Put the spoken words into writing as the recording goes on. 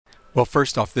Well,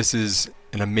 first off, this is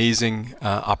an amazing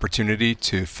opportunity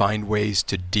to find ways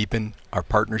to deepen our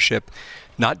partnership,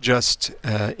 not just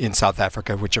in South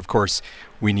Africa, which of course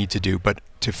we need to do, but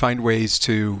to find ways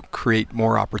to create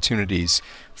more opportunities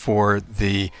for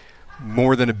the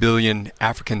more than 1 billion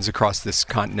Africans across this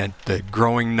continent, the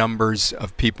growing numbers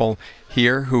of people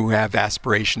here who have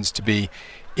aspirations to be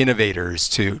innovators,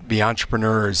 to be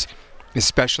entrepreneurs,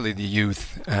 especially the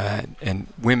youth and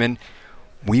women.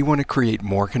 We want to create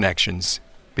more connections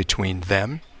between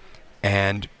them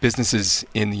and businesses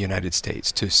in the United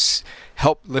States to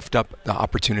help lift up the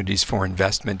opportunities for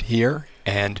investment here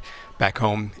and back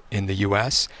home in the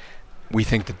U.S. We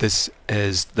think that this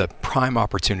is the prime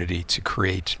opportunity to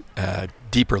create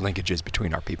deeper linkages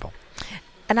between our people.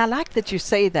 And I like that you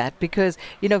say that because,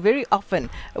 very often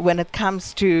when it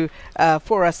comes to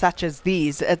forums such as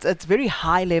these, it's very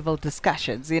high-level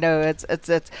discussions.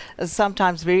 It's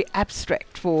sometimes very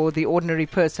abstract for the ordinary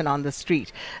person on the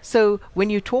street. So when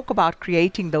you talk about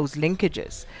creating those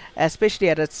linkages, especially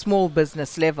at a small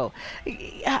business level,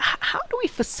 how do we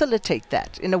facilitate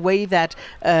that in a way that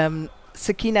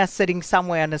Sakina sitting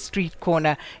somewhere on a street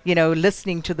corner,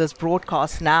 listening to this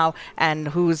broadcast now, and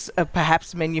who's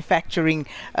perhaps manufacturing,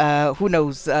 who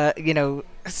knows,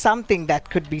 something that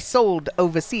could be sold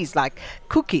overseas, like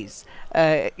cookies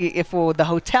for the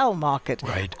hotel market.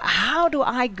 Right. How do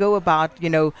I go about,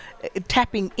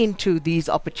 tapping into these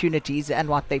opportunities and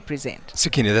what they present?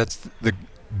 Sakina, that's the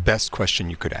best question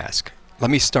you could ask. Let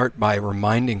me start by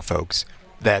reminding folks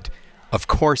that of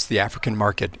course, the African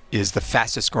market is the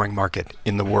fastest growing market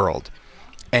in the world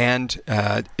and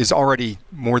is already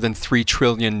more than $3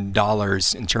 trillion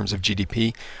in terms of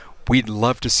GDP. We'd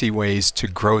love to see ways to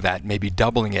grow that, maybe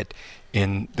doubling it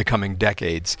in the coming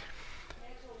decades.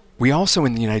 We also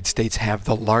in the United States have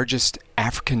the largest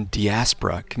African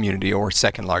diaspora community, or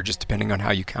second largest, depending on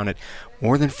how you count it.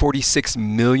 More than 46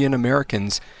 million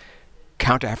Americans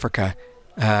count Africa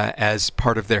as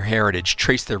part of their heritage,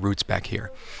 trace their roots back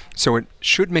here. So it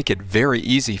should make it very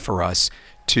easy for us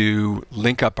to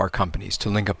link up our companies, to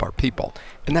link up our people.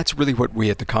 And that's really what we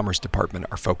at the Commerce Department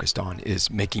are focused on, is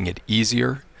making it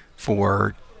easier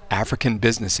for African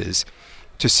businesses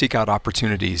to seek out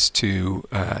opportunities to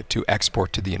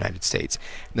export to the United States.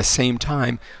 At the same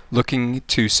time, looking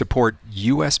to support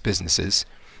U.S. businesses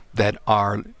that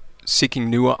are seeking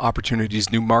new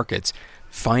opportunities, new markets,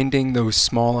 finding those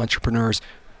small entrepreneurs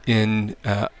in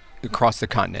across the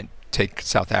continent. Take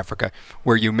South Africa,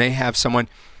 where you may have someone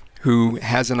who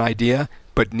has an idea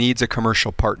but needs a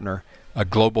commercial partner, a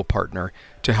global partner,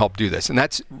 to help do this. And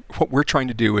that's what we're trying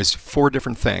to do, is 4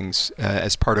 different things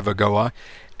as part of AGOA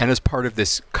and as part of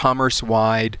this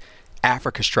commerce-wide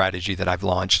Africa strategy that I've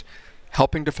launched,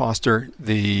 helping to foster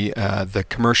the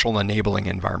commercial enabling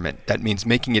environment. That means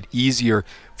making it easier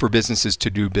for businesses to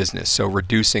do business. So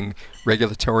reducing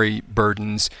regulatory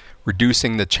burdens,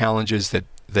 reducing the challenges that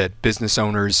business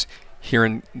owners here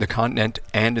in the continent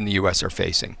and in the U.S. are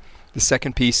facing. The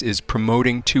second piece is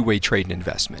promoting two-way trade and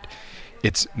investment.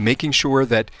 It's making sure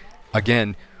that,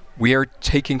 again, we are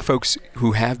taking folks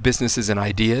who have businesses and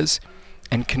ideas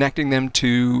and connecting them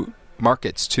to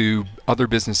markets, to other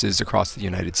businesses across the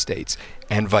United States,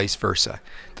 and vice versa.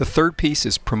 The third piece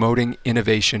is promoting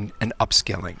innovation and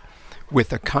upskilling.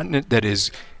 With a continent that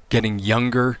is getting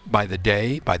younger by the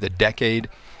day, by the decade,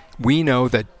 we know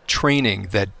that training,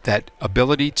 that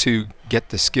ability to get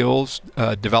the skills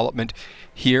development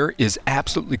here is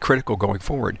absolutely critical going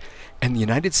forward. And the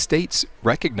United States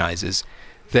recognizes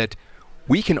that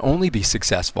we can only be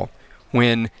successful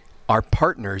when our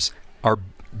partners are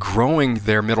growing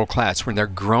their middle class, when they're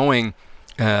growing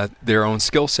their own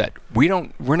skill set.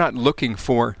 We're not looking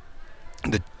for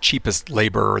the cheapest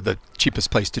labor or the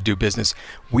cheapest place to do business.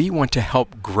 We want to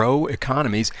help grow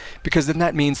economies, because then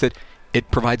that means that it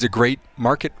provides a great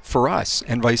market for us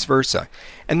and vice versa.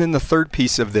 And then the third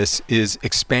piece of this is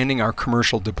expanding our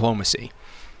commercial diplomacy.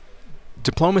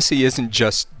 Diplomacy isn't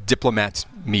just diplomats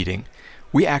meeting.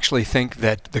 We actually think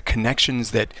that the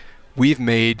connections that we've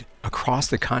made across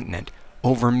the continent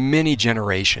over many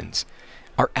generations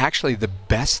are actually the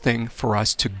best thing for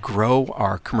us to grow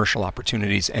our commercial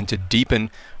opportunities and to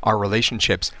deepen our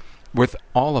relationships with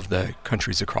all of the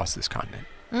countries across this continent.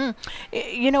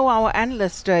 Our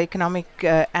analyst, economic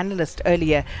analyst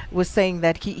earlier was saying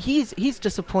that he's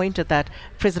disappointed that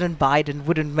President Biden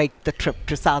wouldn't make the trip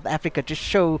to South Africa to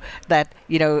show that,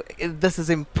 this is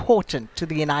important to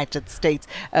the United States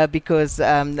because Xi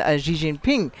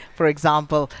Jinping, for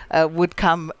example, would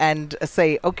come and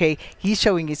say, okay, he's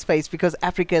showing his face because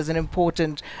Africa is an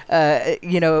important,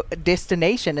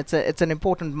 destination. It's an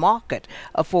important market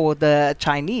for the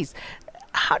Chinese.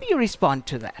 How do you respond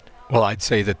to that? Well, I'd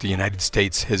say that the United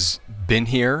States has been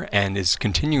here and is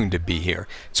continuing to be here.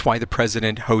 It's why the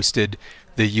president hosted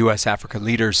the U.S. Africa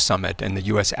Leaders Summit and the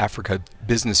U.S. Africa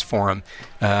Business Forum,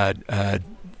 last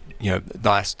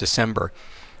December,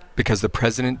 because the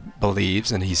president believes,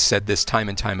 and he's said this time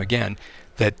and time again,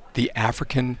 that the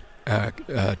African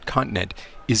continent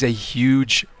is a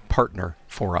huge partner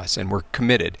for us, and we're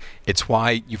committed. It's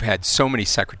why you've had so many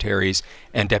secretaries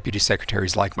and deputy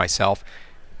secretaries like myself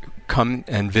come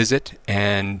and visit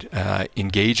and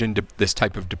engage in this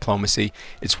type of diplomacy.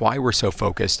 It's why we're so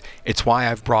focused. It's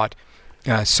why I've brought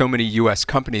so many U.S.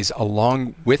 companies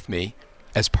along with me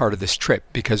as part of this trip,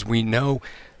 because we know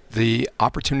the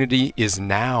opportunity is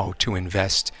now to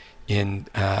invest in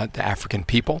the African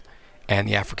people and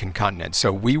the African continent.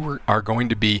 So are going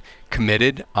to be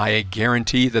committed. I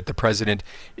guarantee that the president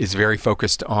is very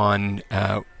focused on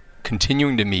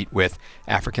continuing to meet with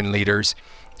African leaders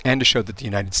and to show that the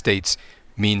United States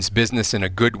means business in a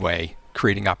good way,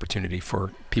 creating opportunity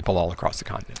for people all across the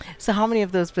continent. So how many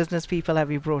of those business people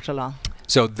have you brought along?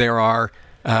 So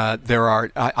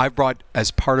I've brought, as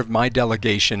part of my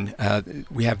delegation,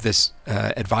 we have this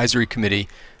advisory committee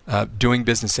doing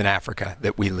business in Africa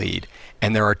that we lead.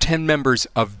 And there are 10 members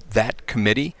of that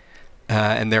committee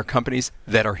and their companies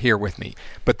that are here with me.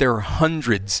 But there are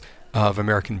hundreds of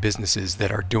American businesses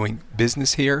that are doing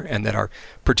business here and that are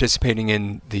participating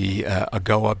in the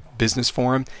AGOA Business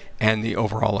Forum and the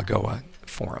overall AGOA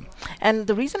Forum. And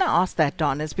the reason I asked that,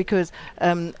 Don, is because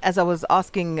as I was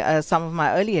asking some of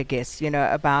my earlier guests,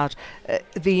 about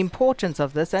the importance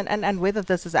of this and whether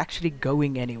this is actually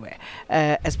going anywhere,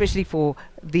 especially for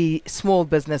the small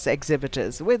business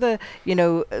exhibitors, whether,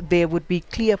 there would be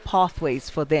clear pathways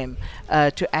for them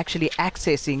to actually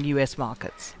accessing U.S.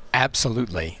 markets.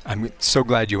 Absolutely. I'm so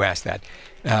glad you asked that.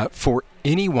 For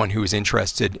anyone who is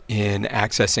interested in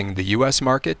accessing the U.S.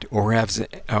 market or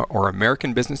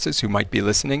American businesses who might be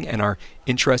listening and are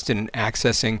interested in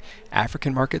accessing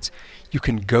African markets, you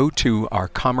can go to our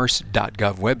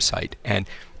commerce.gov website, and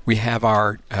we have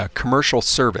our commercial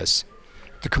service.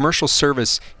 The commercial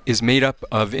service is made up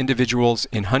of individuals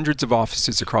in hundreds of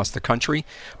offices across the country,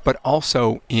 but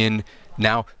also in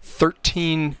now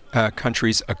 13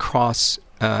 countries across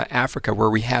Africa, where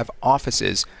we have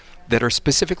offices that are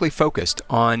specifically focused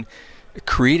on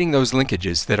creating those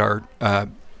linkages that are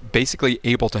basically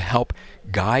able to help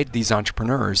guide these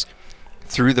entrepreneurs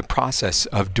through the process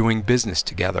of doing business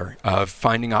together, of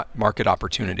finding market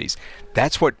opportunities.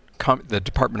 That's what the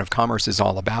Department of Commerce is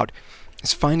all about,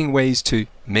 is finding ways to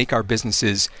make our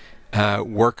businesses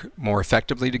work more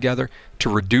effectively together, to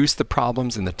reduce the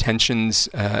problems and the tensions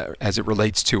as it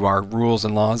relates to our rules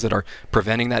and laws that are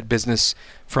preventing that business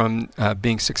from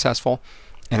being successful.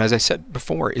 And as I said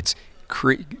before, it's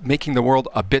making the world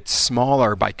a bit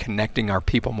smaller by connecting our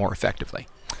people more effectively.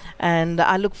 And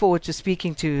I look forward to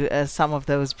speaking to some of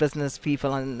those business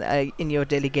people in your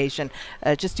delegation,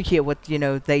 just to hear what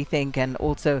they think, and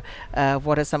also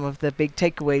what are some of the big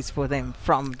takeaways for them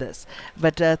from this.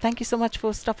 But thank you so much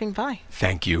for stopping by.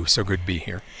 Thank you. So good to be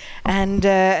here. And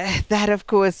that, of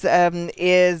course,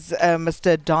 is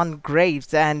Mr. Don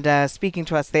Graves, and speaking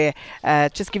to us there,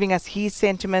 just giving us his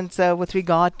sentiments with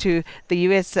regard to the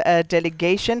U.S.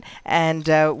 delegation. And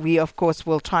we, of course,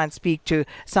 will try and speak to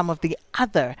some of the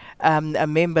other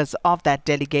members of that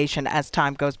delegation as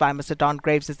time goes by. Mr. Don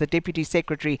Graves is the Deputy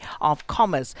Secretary of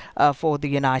Commerce for the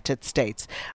United States.